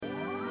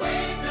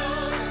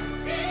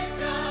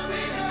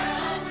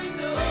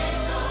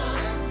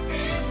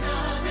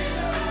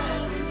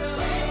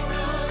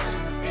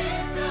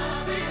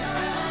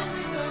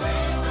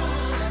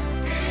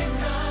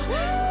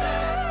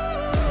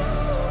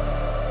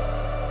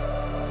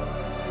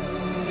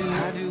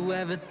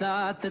ever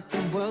thought that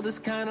the world has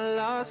kinda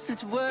lost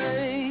its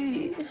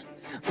way?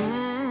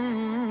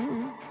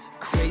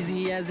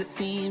 Crazy as it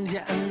seems,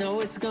 yeah, I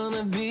know it's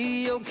gonna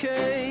be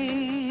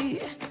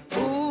okay.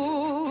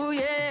 Ooh,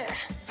 yeah,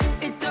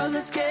 it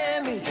doesn't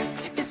scare me,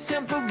 it's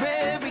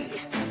temporary.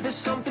 There's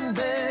something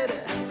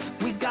better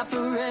we got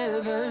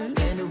forever.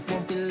 And it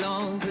won't be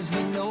long, cause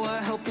we know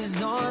our help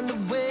is on the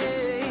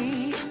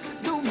way.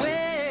 The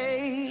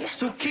way.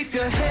 So keep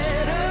your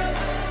head up.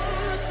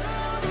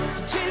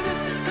 Jesus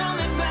is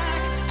coming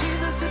back.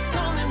 Jesus is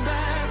coming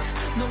back.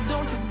 No,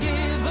 don't you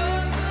give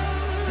up.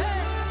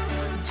 Hey.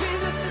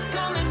 Jesus is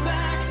coming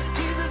back.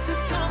 Jesus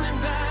is coming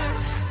back.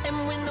 And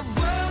when the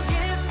world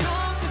gets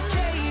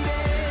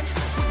complicated,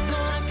 we're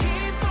gonna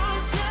keep on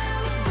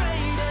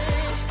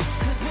celebrating.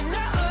 Cause we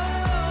know,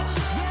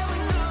 yeah we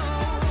know,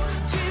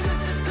 Jesus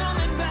is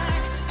coming back.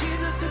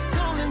 Jesus is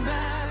coming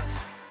back.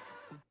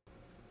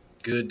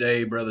 Good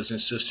day, brothers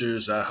and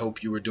sisters. I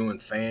hope you are doing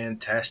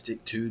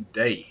fantastic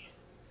today.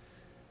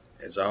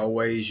 As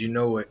always, you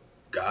know it,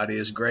 God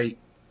is great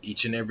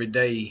each and every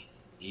day,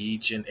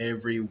 each and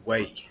every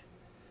way.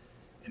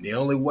 And the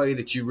only way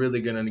that you're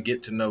really going to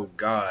get to know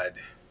God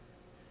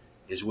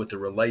is with a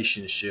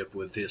relationship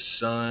with His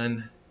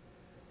Son,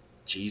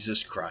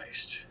 Jesus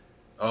Christ.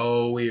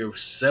 Oh, we are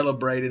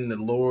celebrating the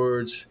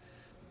Lord's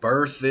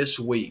birth this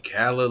week.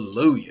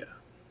 Hallelujah.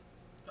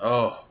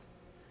 Oh,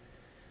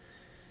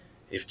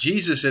 if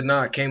Jesus had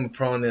not came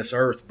upon this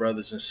earth,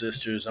 brothers and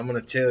sisters, I'm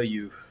going to tell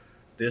you,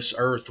 this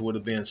earth would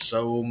have been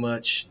so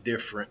much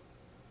different,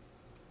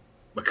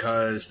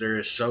 because there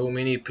is so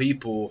many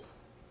people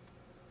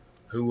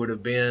who would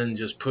have been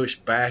just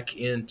pushed back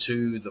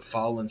into the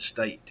fallen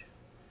state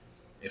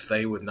if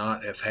they would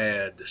not have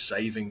had the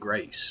saving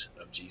grace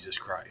of Jesus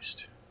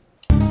Christ.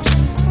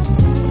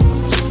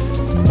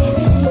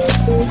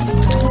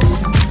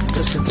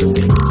 Listen to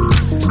me.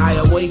 I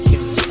awaken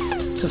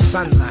to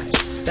sunlight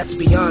that's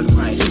beyond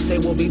right. This day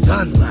will be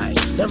done right.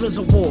 There is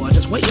a war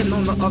just waiting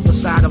on the other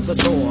side of the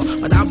door,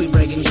 but I'll be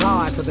bringing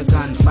God to the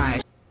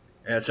gunfight.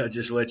 As I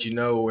just let you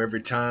know,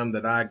 every time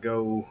that I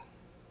go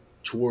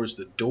towards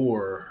the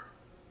door,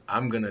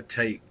 I'm going to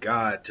take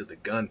God to the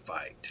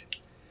gunfight.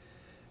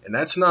 And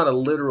that's not a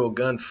literal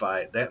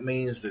gunfight. That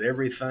means that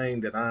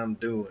everything that I'm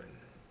doing,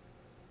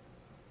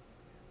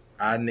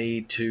 I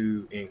need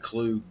to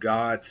include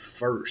God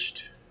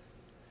first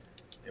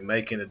in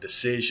making a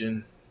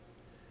decision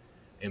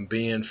and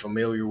being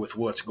familiar with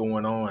what's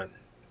going on.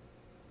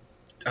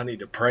 I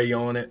need to pray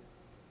on it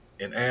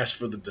and ask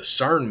for the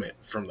discernment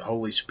from the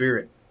Holy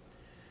Spirit.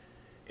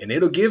 And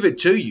it'll give it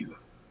to you.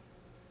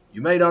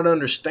 You may not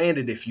understand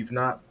it if you've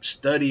not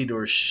studied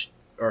or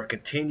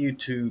continue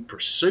to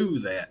pursue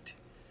that.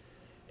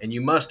 And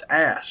you must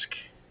ask,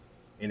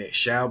 and it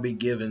shall be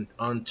given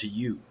unto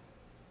you.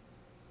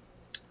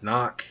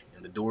 Knock,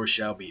 and the door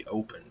shall be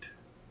opened.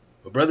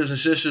 But brothers and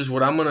sisters,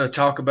 what I'm going to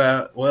talk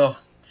about, well,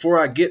 before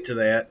I get to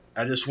that,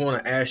 I just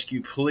want to ask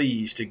you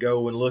please to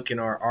go and look in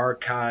our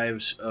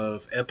archives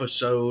of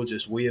episodes,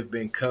 as we have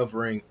been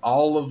covering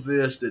all of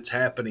this that's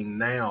happening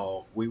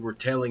now. We were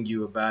telling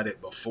you about it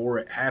before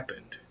it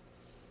happened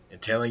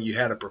and telling you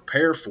how to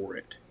prepare for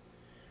it.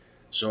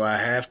 So I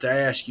have to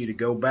ask you to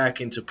go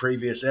back into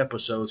previous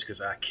episodes, because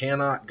I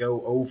cannot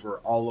go over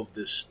all of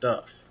this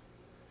stuff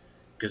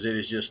because it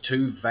is just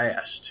too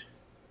vast.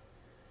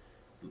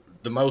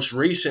 The most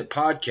recent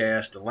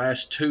podcast, the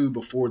last two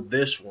before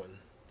this one,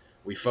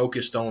 we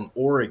focused on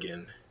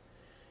Oregon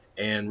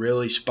and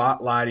really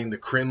spotlighting the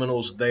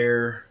criminals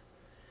there.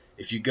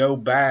 If you go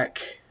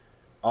back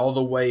all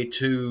the way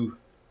to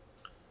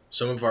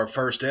some of our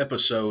first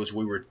episodes,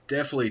 we were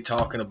definitely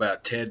talking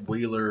about Ted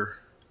Wheeler,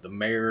 the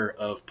mayor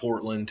of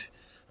Portland,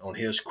 on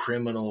his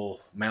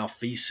criminal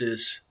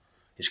malfeasance,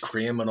 his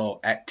criminal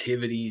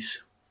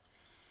activities.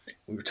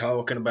 We were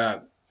talking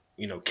about,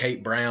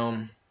 Kate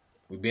Brown.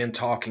 We've been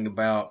talking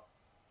about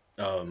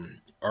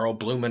Earl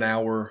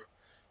Blumenauer.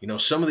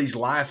 Some of these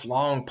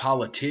lifelong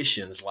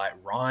politicians like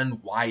Ron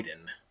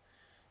Wyden,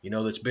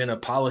 that's been a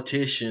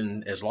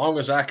politician as long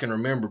as I can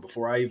remember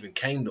before I even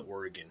came to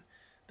Oregon.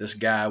 This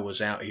guy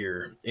was out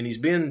here, and he's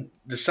been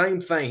the same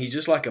thing. He's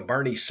just like a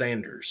Bernie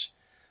Sanders,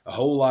 a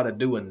whole lot of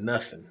doing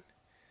nothing.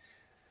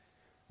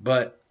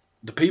 But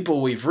the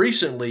people we've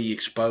recently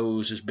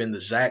exposed has been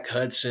the Zach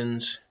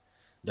Hudsons,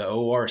 the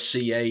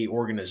ORCA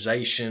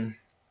organization.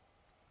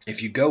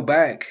 If you go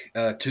back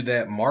to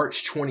that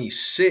March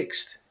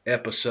 26th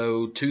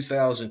episode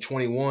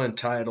 2021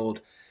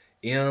 titled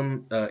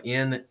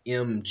NMG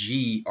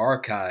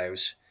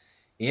Archives.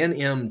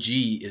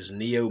 NMG is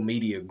Neo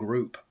Media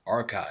Group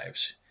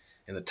Archives,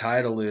 and the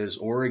title is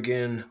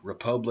Oregon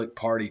Republic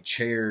Party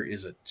Chair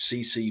is a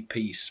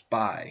CCP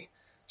Spy,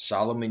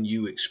 Solomon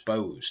Yu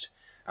Exposed.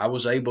 I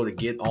was able to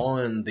get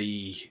on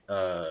the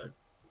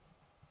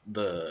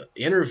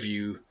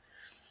interview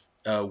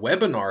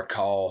webinar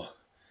call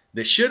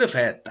that should have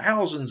had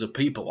thousands of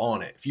people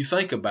on it. If you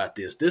think about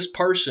this, this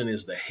person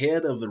is the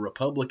head of the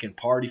Republican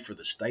Party for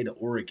the state of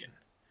Oregon.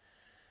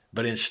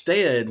 But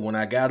instead, when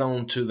I got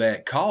onto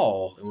that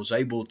call and was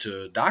able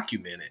to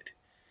document it,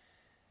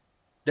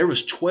 there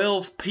was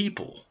 12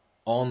 people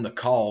on the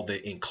call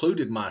that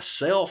included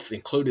myself,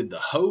 included the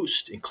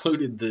host,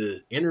 included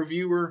the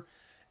interviewer,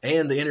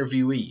 and the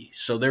interviewee.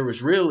 So there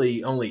was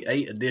really only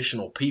 8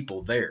 additional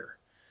people there.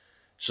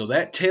 So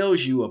that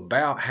tells you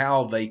about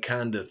how they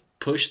kind of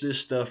push this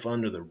stuff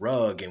under the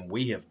rug, and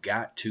we have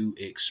got to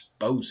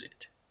expose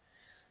it.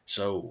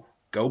 So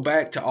go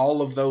back to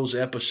all of those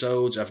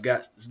episodes.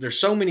 There's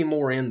so many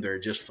more in there,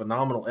 just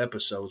phenomenal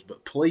episodes.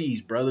 But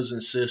please, brothers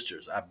and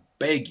sisters, I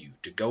beg you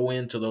to go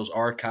into those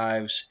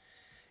archives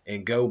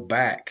and go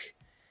back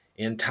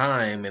in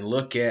time and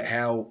look at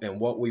how and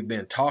what we've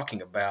been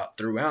talking about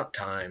throughout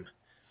time.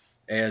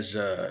 As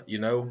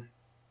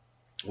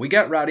we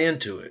got right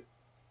into it.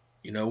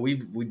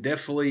 We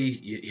definitely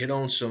hit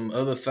on some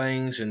other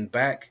things, and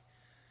back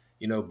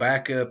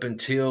up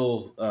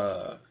until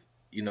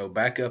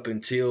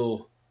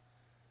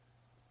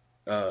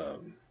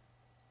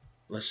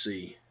let's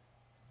see.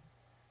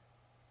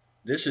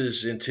 This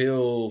is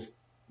until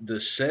the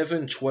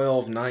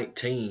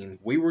 7/12/19.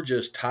 We were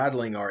just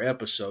titling our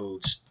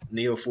episodes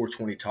Neo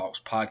 420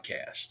 Talks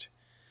Podcast.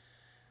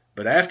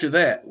 But after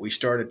that, we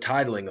started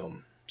titling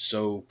them.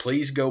 So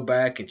please go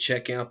back and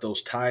check out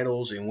those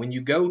titles. And when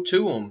you go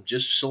to them,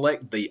 just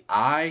select the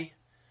I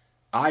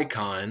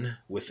icon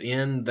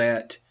within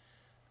that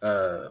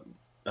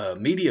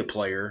media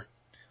player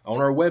on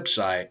our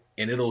website,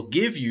 and it'll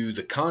give you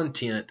the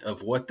content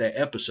of what that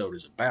episode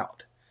is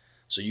about,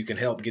 so you can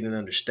help get an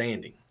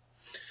understanding.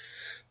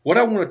 What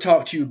I want to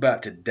talk to you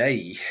about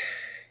today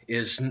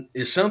is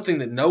something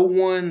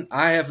that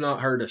I have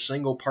not heard a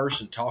single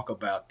person talk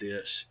about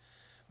this,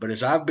 but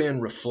as I've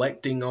been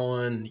reflecting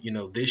on,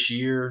 this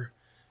year,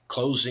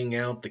 closing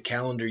out the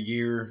calendar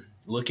year,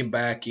 looking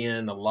back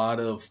in a lot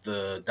of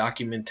the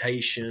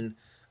documentation,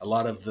 a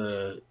lot of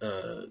the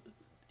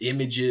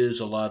images,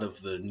 a lot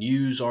of the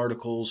news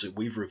articles that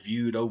we've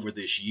reviewed over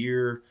this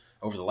year,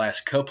 over the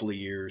last couple of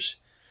years,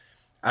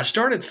 I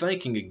started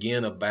thinking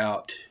again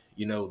about,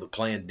 the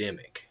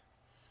pandemic.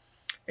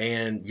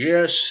 And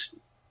yes,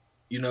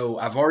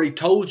 I've already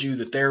told you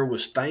that there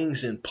was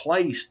things in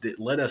place that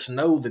let us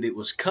know that it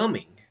was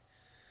coming.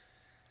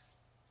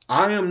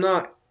 I am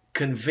not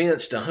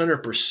convinced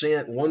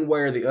 100% one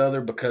way or the other,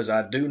 because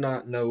I do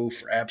not know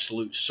for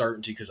absolute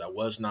certainty, because I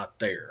was not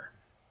there.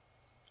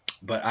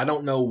 But I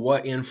don't know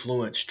what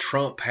influence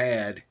Trump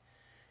had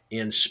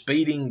in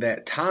speeding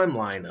that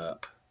timeline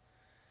up,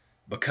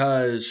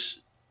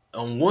 because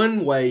on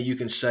one way you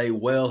can say,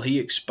 well, he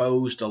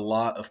exposed a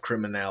lot of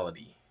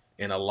criminality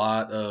and a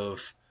lot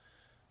of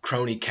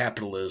crony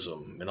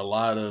capitalism and a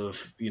lot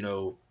of,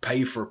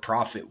 pay for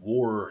profit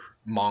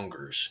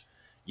warmongers.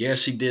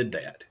 Yes, he did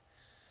that.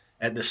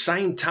 At the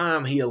same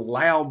time, he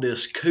allowed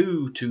this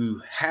coup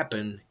to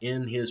happen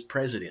in his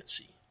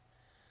presidency.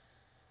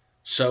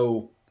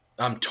 So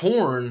I'm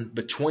torn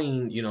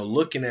between,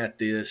 looking at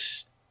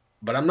this,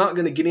 but I'm not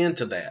going to get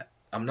into that.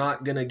 I'm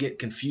not going to get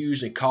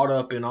confused and caught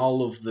up in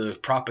all of the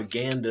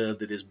propaganda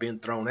that has been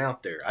thrown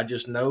out there. I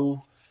just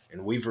know,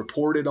 and we've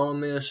reported on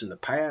this in the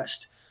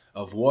past,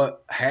 of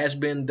what has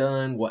been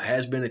done, what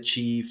has been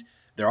achieved.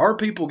 There are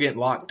people getting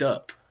locked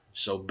up,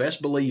 so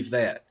best believe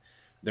that.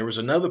 There was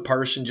another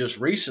person just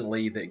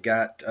recently that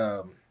got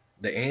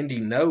the Andy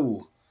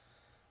Ngo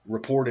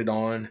reported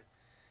on,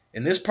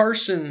 and this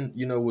person,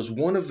 was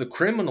one of the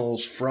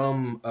criminals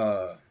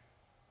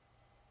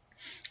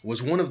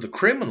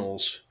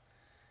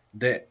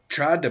that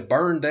tried to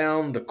burn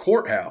down the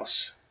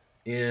courthouse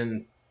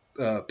in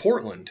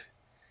Portland.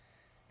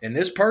 And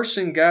this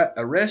person got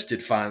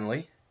arrested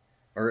finally,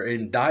 or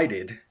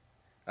indicted,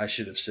 I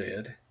should have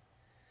said.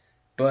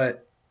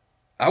 But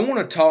I want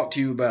to talk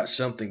to you about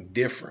something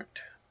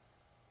different.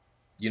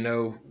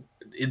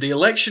 The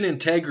election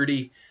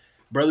integrity,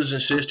 brothers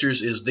and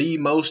sisters, is the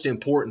most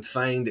important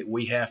thing that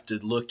we have to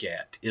look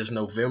at, is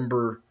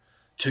November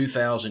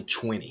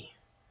 2020.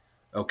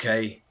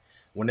 Okay?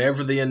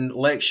 Whenever the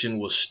election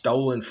was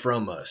stolen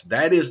from us.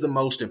 That is the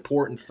most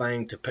important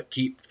thing to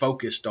keep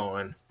focused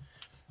on,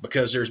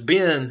 because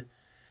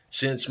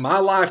since my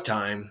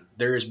lifetime,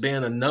 there has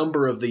been a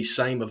number of these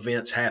same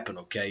events happen,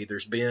 okay?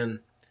 There's been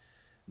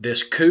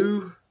this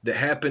coup that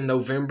happened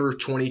November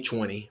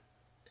 2020,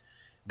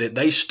 that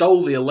they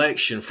stole the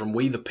election from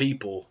we the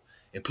people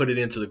and put it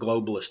into the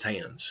globalist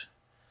hands.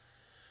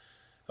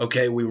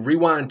 Okay, we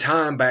rewind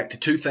time back to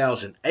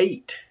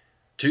 2008.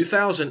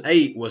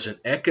 2008 was an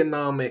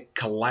economic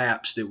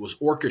collapse that was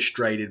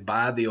orchestrated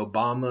by the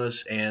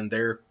Obamas and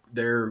their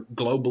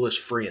globalist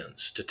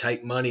friends to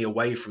take money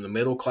away from the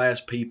middle class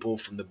people,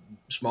 from the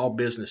small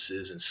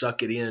businesses, and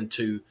suck it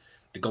into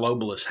the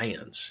globalist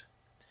hands.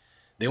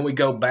 Then we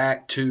go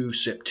back to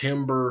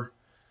September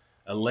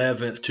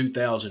 11th,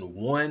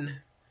 2001.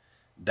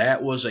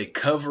 That was a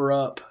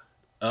cover-up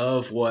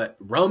of what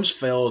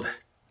Rumsfeld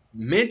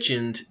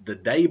mentioned the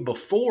day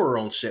before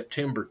on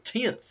September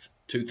 10th,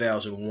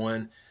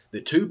 2001,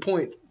 that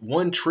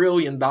 $2.1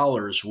 trillion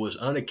was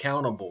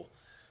unaccountable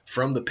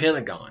from the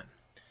Pentagon.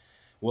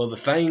 Well, the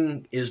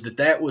thing is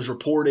that was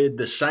reported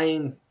the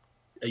same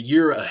a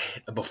year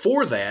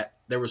before that.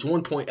 There was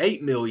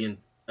 $1.8 million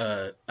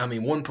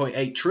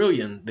 1.8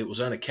 trillion that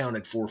was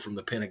unaccounted for from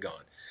the Pentagon.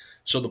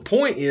 So the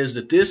point is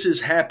that this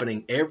is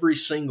happening every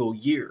single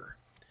year.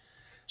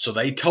 So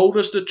they told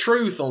us the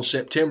truth on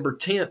September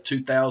 10th,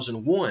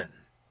 2001.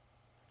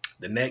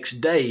 The next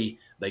day,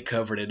 they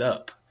covered it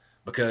up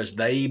because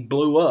they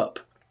blew up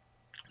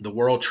the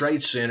World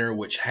Trade Center,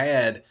 which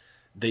had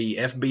the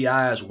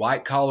FBI's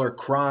white-collar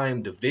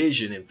crime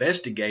division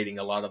investigating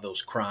a lot of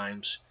those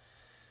crimes.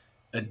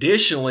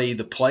 Additionally,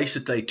 the place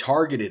that they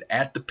targeted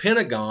at the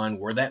Pentagon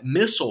where that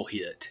missile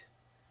hit.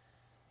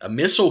 A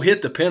missile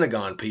hit the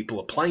Pentagon, people.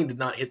 A plane did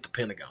not hit the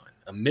Pentagon.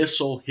 A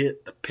missile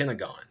hit the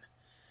Pentagon.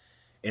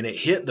 And it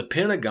hit the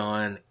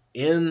Pentagon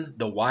in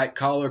the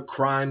white-collar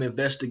crime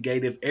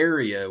investigative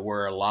area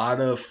where a lot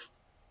of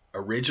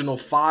original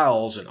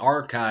files and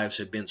archives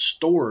have been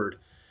stored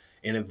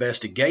in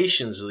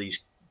investigations of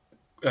these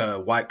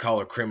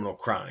white-collar criminal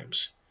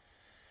crimes.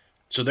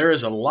 So there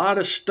is a lot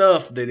of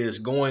stuff that is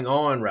going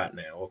on right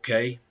now,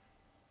 okay?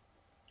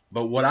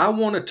 But what I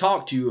want to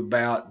talk to you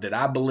about that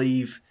I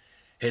believe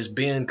has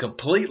been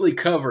completely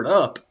covered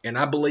up, and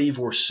I believe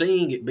we're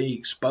seeing it be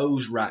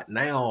exposed right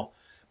now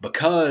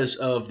because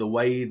of the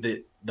way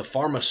that the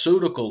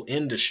pharmaceutical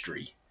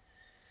industry,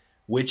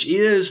 which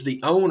is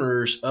the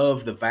owners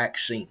of the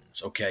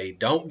vaccines, okay?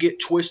 Don't get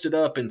twisted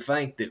up and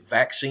think that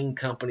vaccine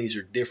companies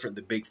are different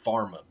than Big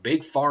Pharma.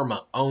 Big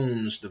Pharma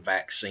owns the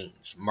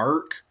vaccines.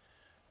 Merck,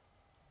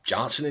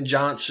 Johnson &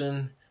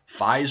 Johnson,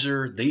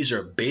 Pfizer, these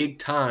are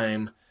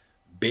big-time,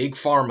 big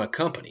pharma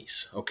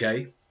companies,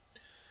 okay?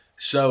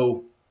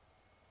 So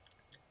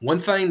one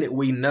thing that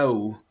we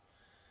know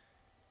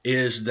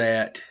is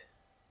that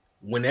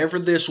whenever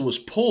this was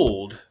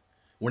pulled,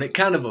 when it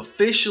kind of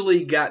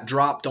officially got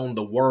dropped on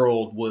the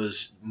world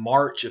was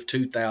March of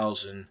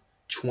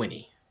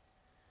 2020.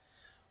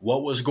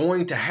 What was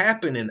going to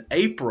happen in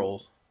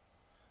April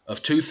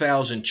of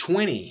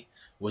 2020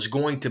 was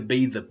going to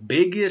be the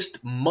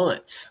biggest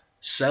month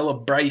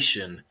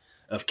celebration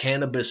of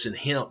cannabis and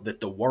hemp that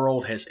the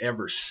world has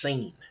ever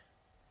seen.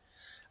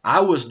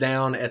 I was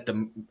down at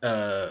the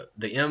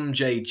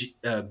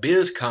MJ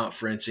Biz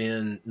conference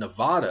in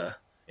Nevada,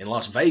 in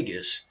Las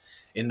Vegas,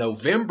 in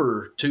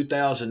November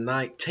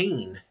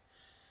 2019,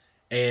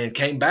 and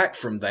came back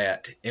from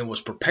that and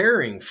was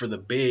preparing for the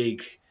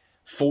big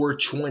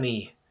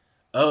 420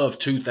 of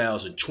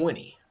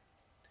 2020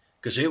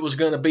 because it was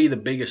going to be the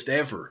biggest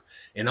ever.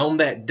 And on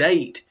that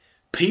date,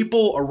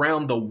 people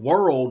around the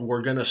world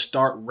were going to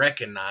start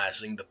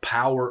recognizing the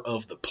power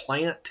of the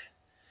plant,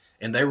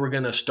 and they were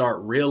going to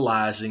start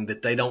realizing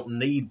that they don't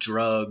need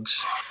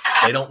drugs,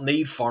 they don't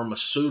need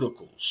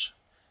pharmaceuticals.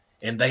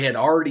 And they had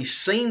already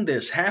seen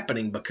this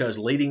happening because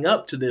leading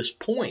up to this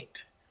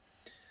point,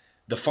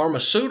 the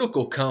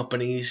pharmaceutical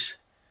companies'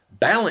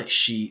 balance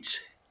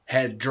sheets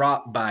had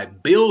dropped by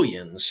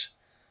billions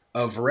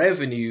of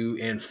revenue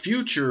and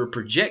future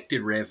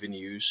projected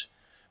revenues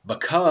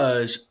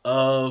because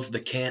of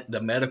the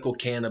medical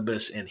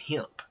cannabis and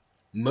hemp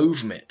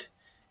movement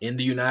in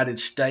the United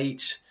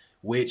States,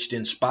 which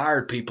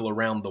inspired people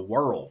around the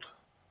world.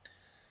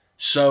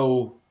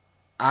 So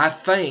I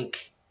think,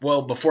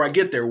 well, before I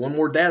get there, one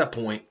more data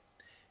point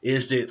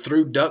is that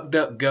through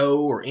DuckDuckGo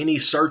or any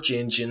search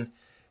engine,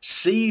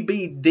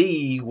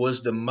 CBD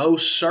was the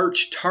most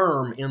searched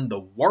term in the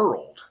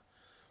world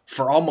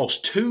for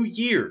almost 2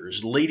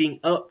 years leading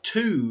up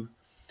to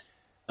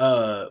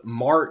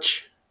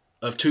March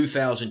of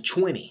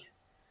 2020.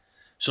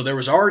 So there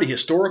was already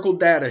historical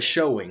data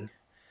showing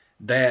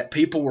that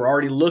people were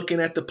already looking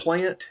at the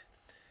plant.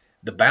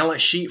 The balance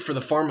sheet for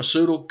the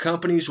pharmaceutical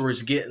companies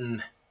was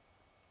getting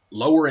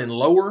lower and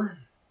lower,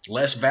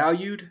 less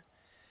valued.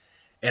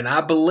 And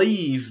I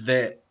believe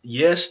that,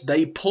 yes,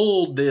 they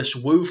pulled this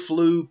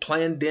Wu-Flu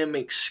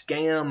pandemic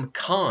scam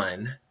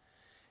con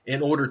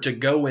in order to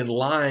go in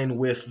line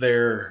with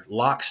their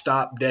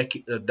lockstop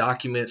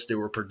documents that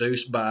were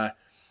produced by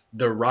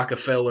the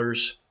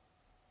Rockefellers.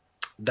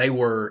 They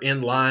were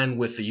in line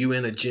with the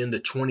UN Agenda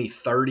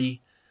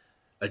 2030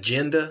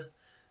 agenda.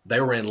 They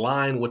were in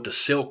line with the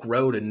Silk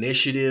Road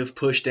Initiative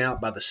pushed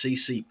out by the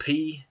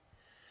CCP.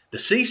 The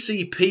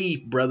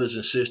CCP, brothers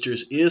and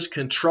sisters, is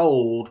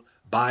controlled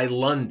by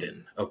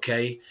London,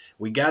 okay?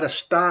 We got to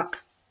stop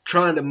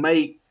trying to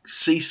make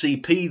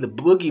CCP the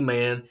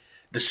boogeyman.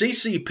 The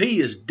CCP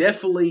is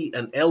definitely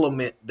an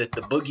element that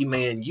the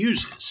boogeyman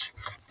uses.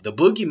 The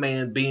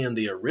boogeyman being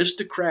the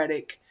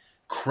aristocratic,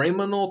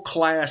 criminal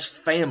class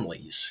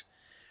families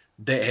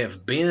that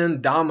have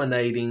been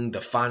dominating the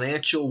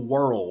financial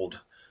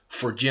world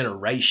for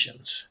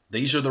generations.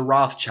 These are the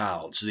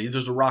Rothschilds, these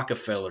are the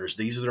Rockefellers,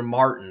 these are the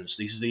Martins,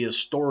 these are the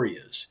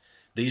Astorias,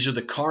 these are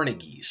the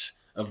Carnegies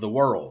of the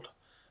world,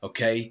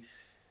 okay?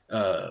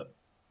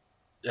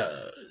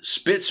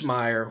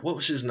 Spitzmeyer, what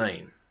was his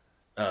name?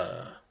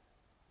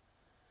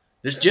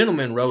 This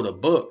gentleman wrote a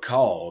book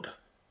called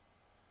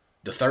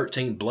The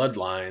 13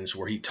 Bloodlines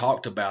where he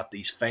talked about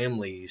these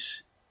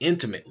families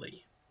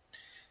intimately.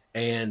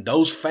 And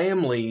those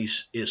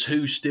families is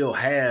who still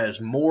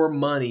has more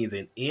money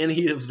than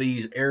any of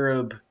these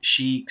Arab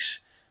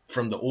sheiks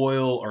from the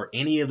oil or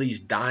any of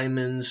these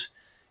diamonds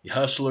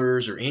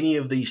hustlers or any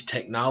of these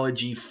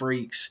technology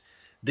freaks.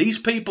 These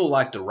people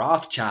like the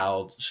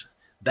Rothschilds,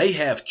 they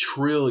have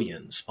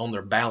trillions on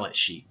their balance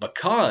sheet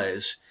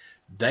because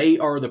they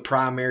are the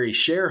primary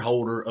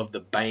shareholder of the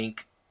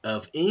Bank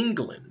of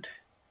England.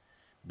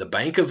 The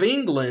Bank of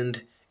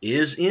England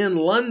is in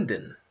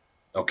London,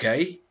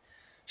 okay?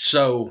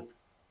 So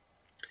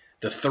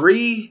the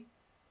three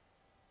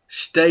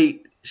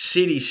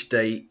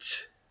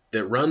city-states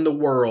that run the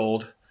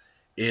world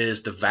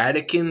is the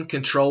Vatican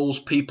controls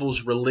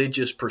people's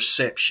religious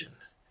perception.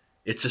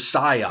 It's a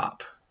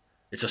psyop.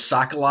 It's a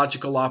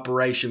psychological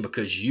operation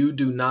because you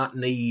do not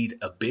need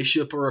a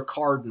bishop or a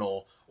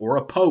cardinal or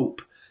a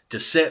pope to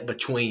set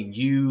between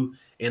you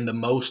and the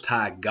Most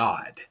High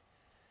God.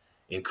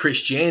 In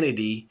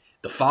Christianity,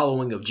 the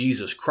following of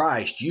Jesus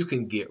Christ, you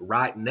can get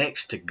right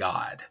next to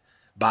God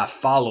by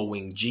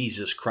following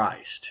Jesus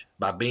Christ,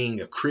 by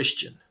being a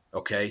Christian,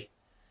 okay?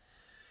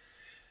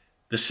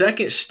 The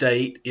second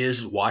state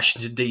is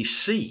Washington,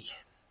 D.C.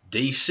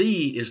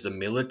 D.C. is the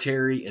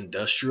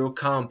military-industrial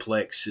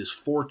complex's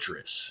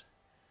fortress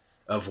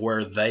of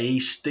where they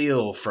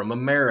steal from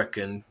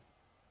Americans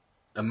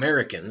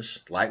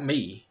like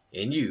me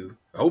and you.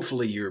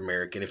 Hopefully you're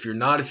American. If you're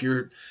not,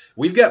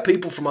 we've got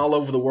people from all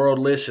over the world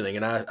listening,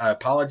 and I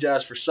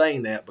apologize for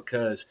saying that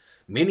because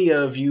many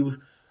of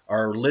you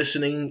are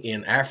listening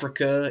in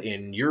Africa,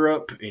 in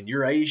Europe, in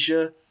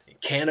Eurasia, in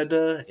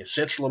Canada, in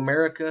Central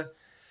America.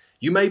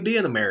 You may be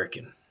an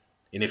American.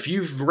 And if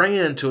you've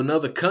ran to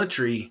another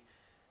country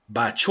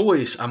by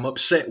choice, I'm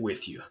upset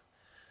with you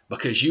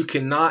because you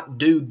cannot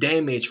do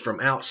damage from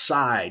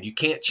outside. You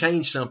can't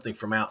change something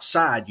from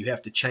outside. You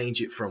have to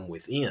change it from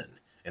within.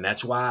 And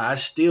that's why I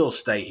still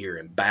stay here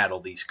and battle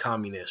these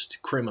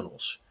communist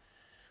criminals.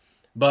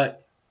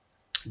 But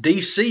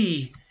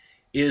DC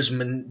is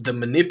the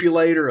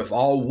manipulator of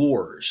all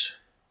wars.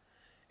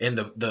 And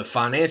the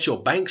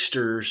financial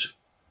banksters,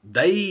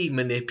 they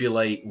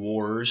manipulate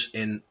wars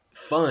and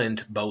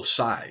fund both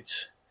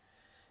sides.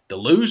 The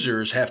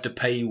losers have to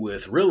pay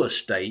with real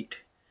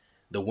estate.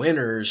 The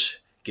winners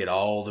get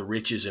all the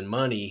riches and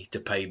money to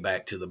pay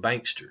back to the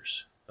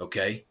banksters.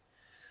 Okay?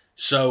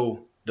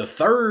 So the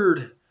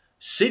third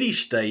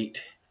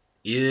city-state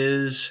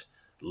is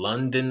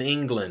London,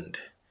 England.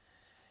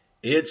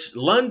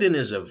 London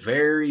is a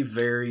very,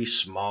 very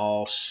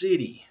small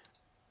city.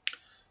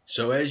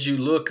 So as you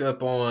look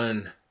up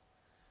on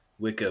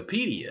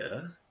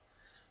Wikipedia,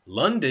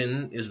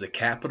 London is the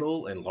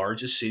capital and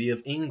largest city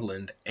of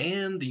England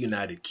and the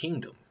United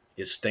Kingdom.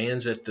 It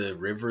stands at the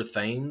River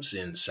Thames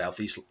in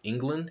southeast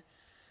England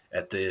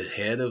at the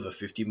head of a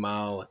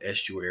 50-mile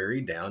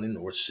estuary down in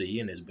North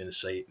Sea and has been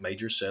a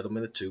major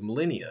settlement of 2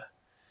 millennia.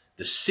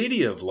 The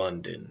city of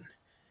London,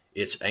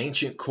 its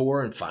ancient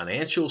core and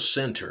financial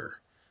center,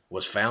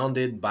 was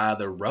founded by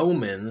the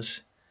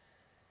Romans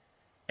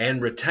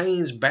and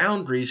retains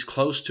boundaries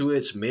close to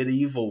its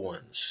medieval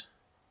ones.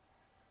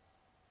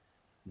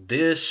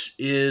 This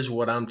is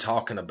what I'm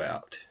talking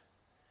about.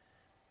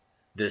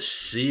 The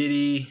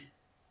city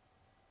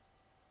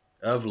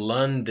of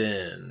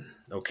London,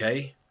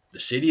 okay? The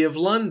city of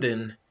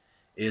London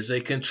is a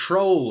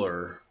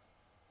controller.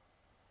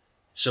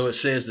 So it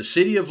says the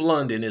city of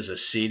London is a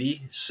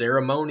city,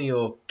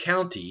 ceremonial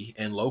county,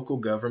 and local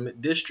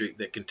government district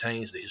that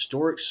contains the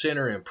historic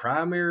center and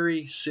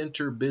primary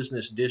center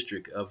business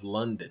district of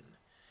London.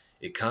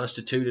 It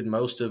constituted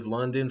most of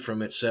London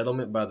from its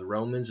settlement by the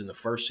Romans in the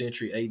 1st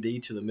century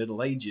AD to the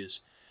Middle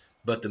Ages,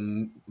 but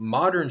the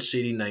modern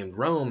city named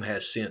Rome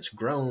has since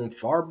grown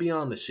far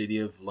beyond the city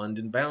of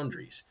London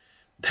boundaries.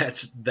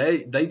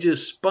 They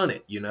just spun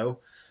it,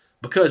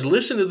 because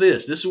listen to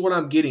this. This is what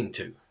I'm getting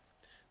to.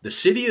 The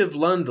city of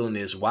London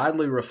is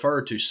widely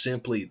referred to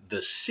simply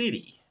the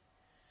city,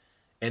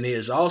 and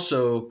is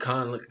also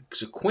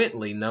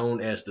consequently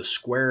known as the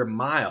square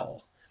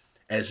mile,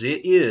 as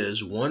it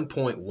is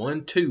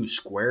 1.12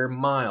 square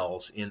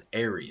miles in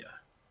area.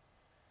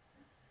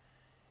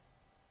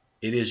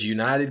 It is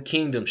United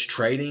Kingdom's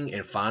trading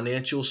and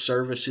financial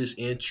services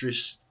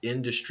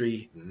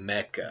industry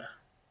mecca.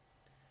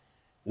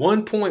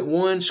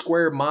 1.1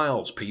 square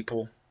miles,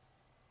 people.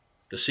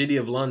 The city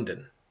of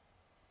London.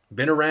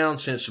 Been around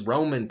since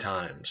Roman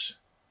times.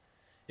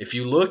 If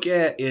you look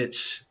at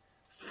its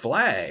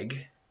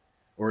flag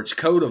or its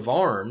coat of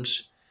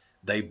arms,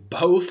 they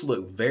both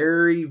look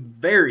very,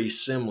 very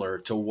similar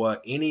to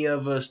what any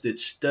of us that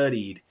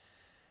studied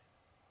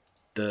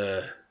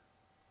the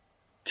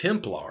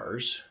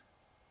Templars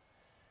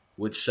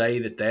would say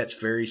that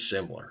that's very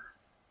similar.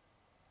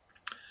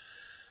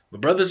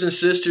 But brothers and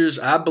sisters,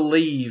 I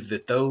believe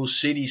that those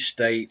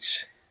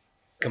city-states,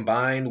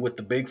 combined with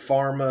the big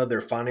pharma, their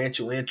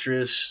financial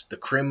interests, the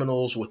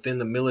criminals within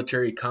the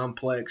military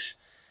complex,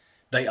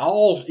 they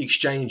all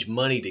exchange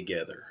money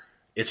together.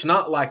 It's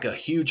not like a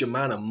huge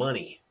amount of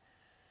money.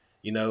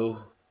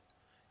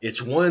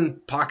 It's one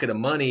pocket of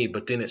money,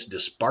 but then it's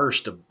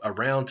dispersed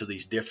around to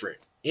these different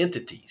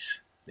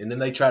entities. And then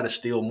they try to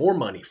steal more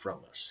money from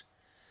us.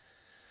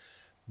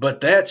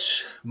 But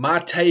that's my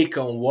take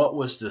on what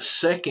was the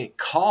second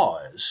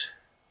cause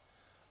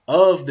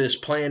of this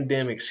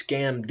pandemic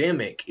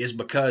scamdemic is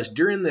because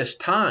during this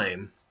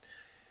time,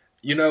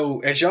 you know,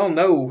 as y'all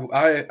know,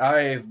 I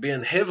have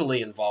been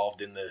heavily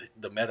involved in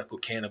the medical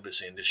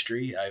cannabis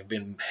industry. I've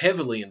been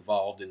heavily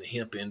involved in the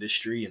hemp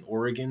industry in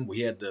Oregon.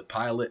 We had the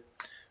pilot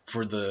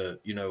for the,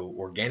 you know,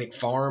 organic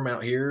farm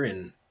out here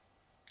and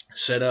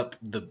set up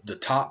the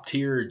top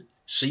tier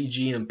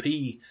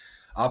CGMP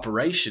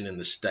operation in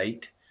the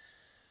state.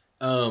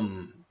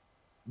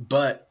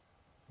 But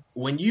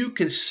when you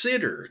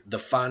consider the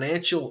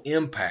financial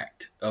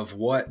impact of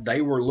what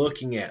they were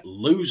looking at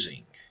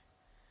losing,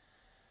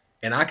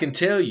 and I can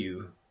tell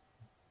you,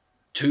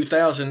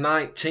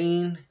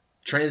 2019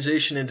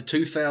 transition into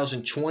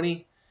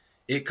 2020,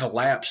 it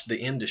collapsed the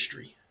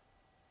industry.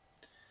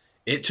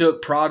 It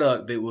took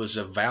product that was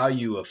a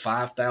value of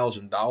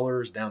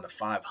 $5,000 down to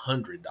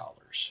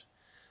 $500.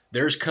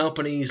 There's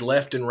companies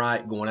left and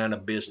right going out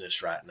of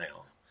business right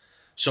now.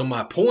 So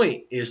my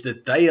point is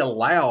that they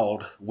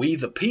allowed we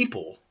the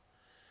people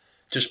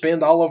to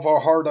spend all of our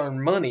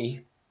hard-earned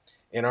money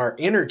and our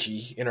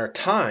energy and our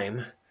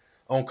time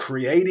on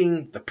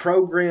creating the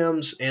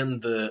programs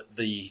and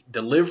the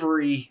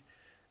delivery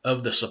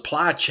of the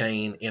supply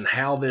chain and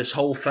how this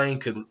whole thing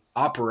could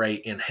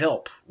operate and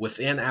help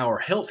within our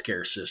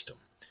healthcare system.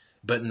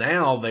 But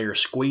now they're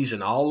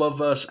squeezing all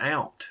of us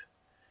out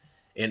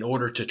in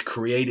order to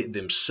create it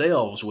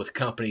themselves with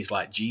companies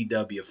like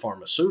GW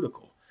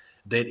Pharmaceutical.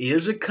 That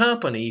is a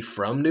company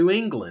from New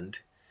England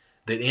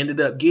that ended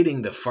up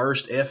getting the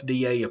first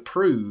FDA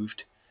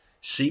approved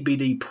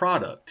CBD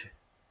product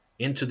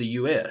into the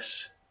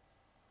U.S.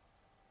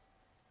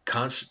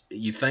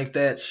 You think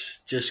that's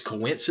just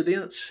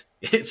coincidence?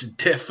 It's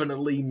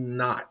definitely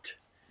not.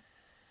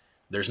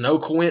 There's no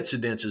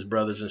coincidences,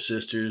 brothers and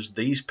sisters.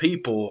 These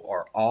people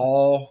are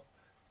all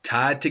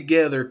tied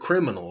together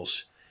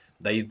criminals.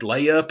 They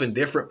lay up in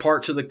different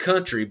parts of the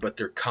country, but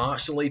they're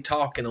constantly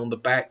talking on the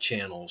back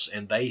channels,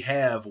 and they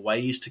have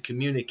ways to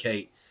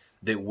communicate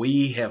that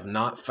we have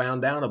not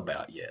found out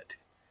about yet.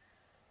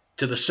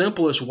 To the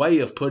simplest way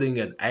of putting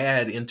an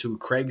ad into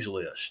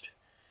Craigslist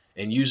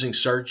and using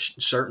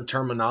certain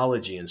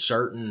terminology and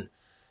certain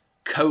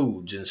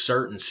codes and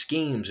certain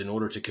schemes in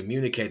order to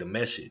communicate a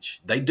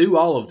message. They do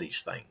all of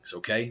these things,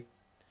 okay?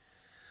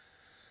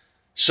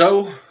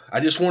 So, I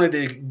just wanted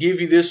to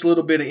give you this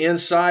little bit of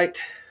insight.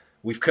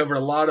 We've covered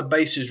a lot of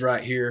bases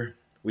right here.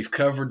 We've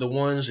covered the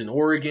ones in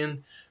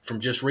Oregon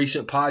from just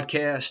recent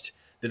podcasts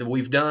that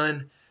we've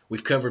done.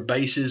 We've covered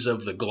bases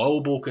of the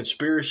global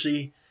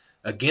conspiracy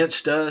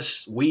against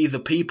us, we the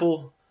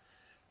people,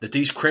 that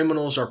these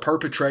criminals are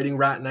perpetrating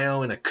right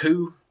now in a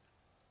coup.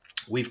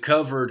 We've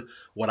covered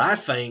what I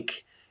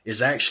think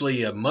is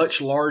actually a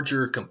much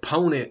larger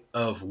component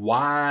of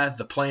why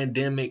the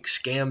pandemic,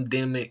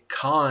 scamdemic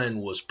con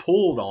was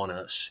pulled on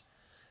us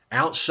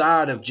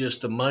outside of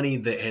just the money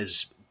that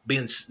has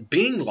been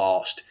being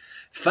lost.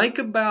 Think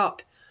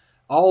about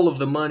all of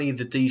the money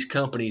that these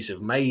companies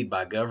have made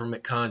by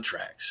government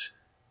contracts.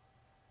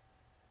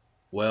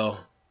 Well,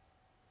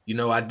 you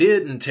know, I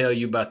didn't tell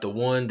you about the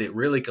one that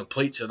really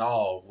completes it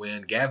all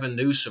when Gavin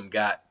Newsom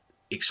got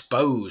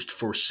exposed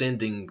for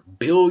sending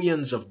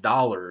billions of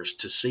dollars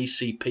to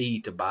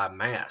CCP to buy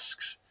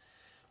masks.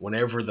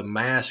 Whenever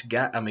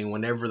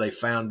they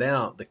found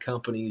out the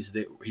companies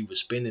that he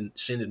was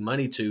sending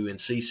money to in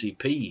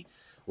CCP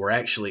were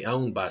actually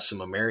owned by some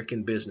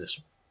American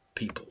business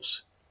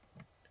peoples.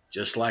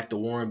 Just like the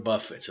Warren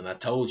Buffetts. And I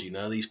told you,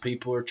 none of these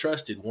people are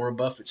trusted. Warren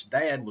Buffett's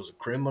dad was a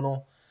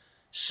criminal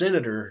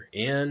senator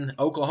in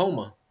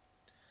Oklahoma.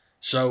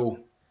 So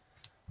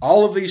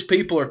all of these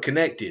people are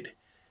connected.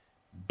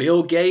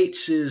 Bill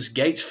Gates'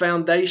 Gates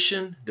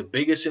Foundation, the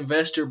biggest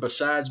investor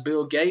besides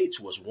Bill Gates,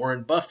 was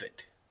Warren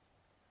Buffett.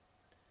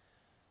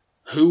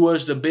 Who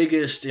was the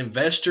biggest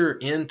investor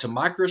into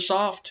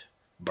Microsoft?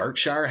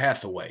 Berkshire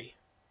Hathaway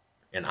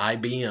and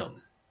IBM.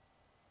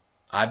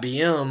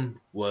 IBM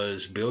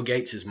was Bill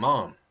Gates'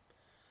 mom.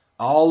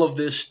 All of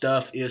this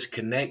stuff is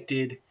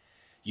connected.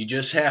 You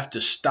just have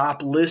to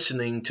stop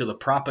listening to the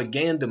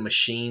propaganda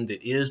machine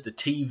that is the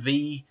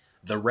TV,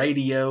 the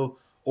radio,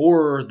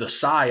 or the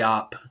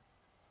PSYOP,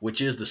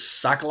 which is the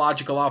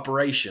psychological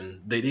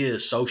operation that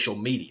is social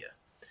media.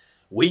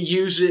 We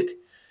use it.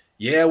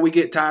 Yeah, we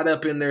get tied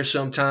up in there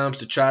sometimes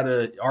to try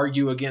to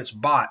argue against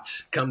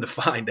bots, come to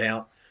find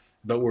out.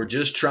 But we're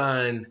just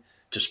trying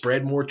to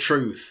spread more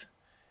truth,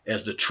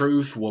 as the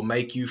truth will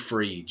make you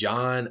free.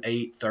 John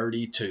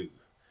 8:32.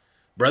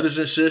 Brothers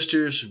and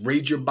sisters,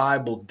 read your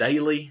Bible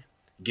daily.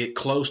 Get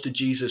close to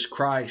Jesus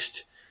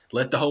Christ.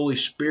 Let the Holy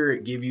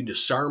Spirit give you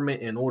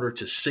discernment in order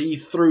to see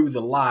through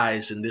the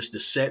lies and this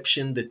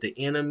deception that the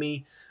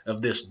enemy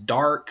of this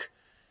dark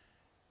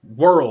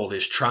world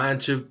is trying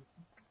to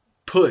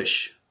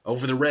push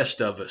over the rest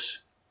of us.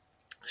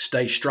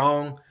 Stay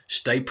strong,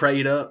 stay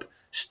prayed up,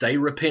 stay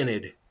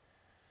repented.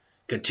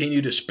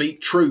 Continue to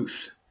speak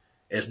truth,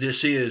 as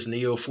this is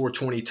Neo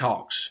 420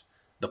 Talks,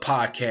 the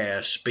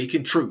podcast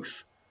speaking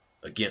truth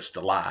against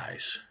the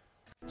lies.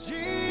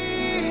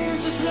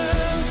 Jesus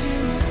loves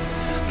you,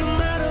 no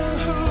matter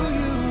who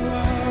you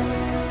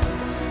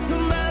are, no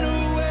matter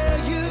where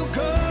you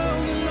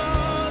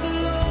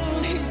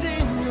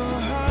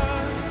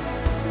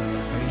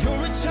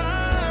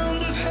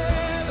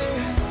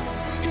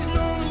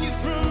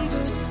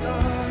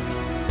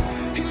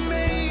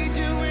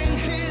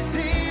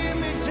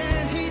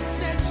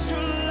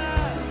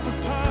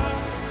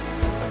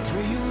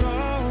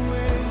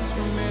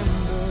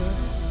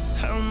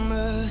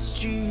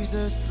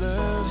just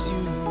loves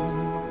you.